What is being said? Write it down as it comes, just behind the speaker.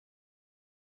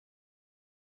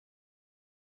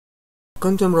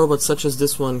Continuum robots such as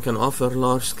this one can offer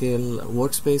large-scale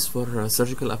workspace for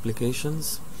surgical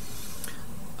applications.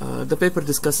 The paper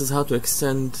discusses how to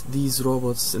extend these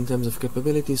robots in terms of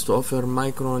capabilities to offer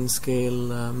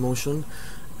micron-scale motion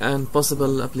and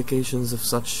possible applications of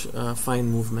such fine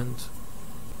movement.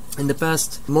 In the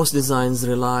past, most designs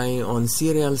rely on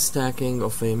serial stacking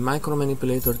of a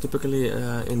micromanipulator, typically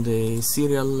in the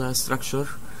serial structure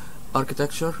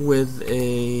architecture, with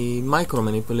a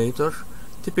micromanipulator,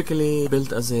 typically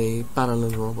built as a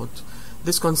parallel robot.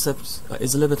 This concept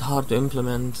is a little bit hard to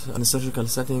implement in a surgical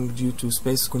setting due to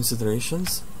space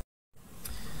considerations.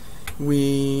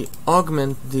 We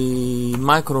augment the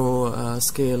micro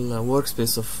scale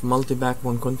workspace of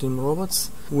multi-backbone continuum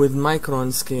robots with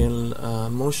micron scale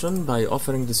motion by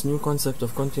offering this new concept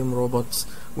of continuum robots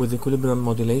with equilibrium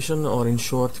modulation, or in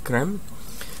short CREM.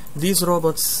 These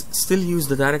robots still use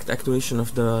the direct actuation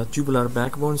of the tubular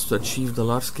backbones to achieve the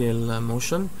large scale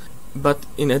motion, but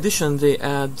in addition they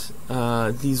add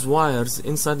these wires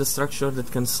inside the structure that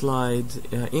can slide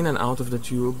in and out of the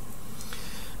tube.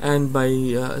 And by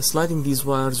sliding these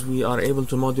wires, we are able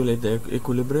to modulate the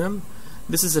equilibrium.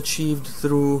 This is achieved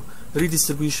through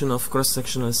redistribution of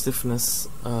cross-sectional stiffness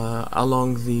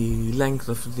along the length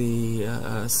of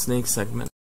the snake segment.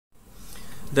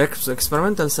 The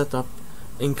experimental setup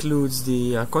includes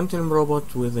the continuum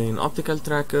robot with an optical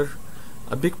tracker.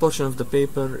 A big portion of the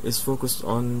paper is focused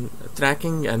on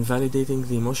tracking and validating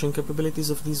the motion capabilities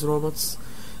of these robots.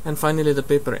 And finally, the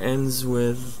paper ends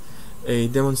with a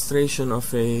demonstration of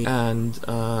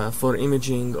for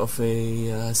imaging of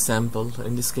a sample.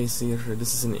 In this case here,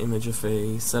 this is an image of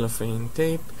a cellophane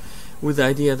tape, with the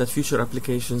idea that future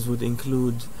applications would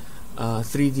include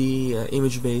 3D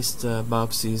image-based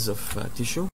biopsies of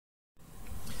tissue.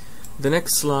 The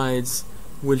next slides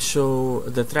will show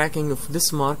the tracking of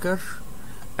this marker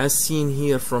as seen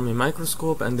here from a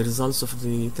microscope and the results of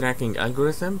the tracking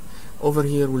algorithm. Over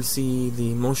here we'll see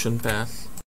the motion path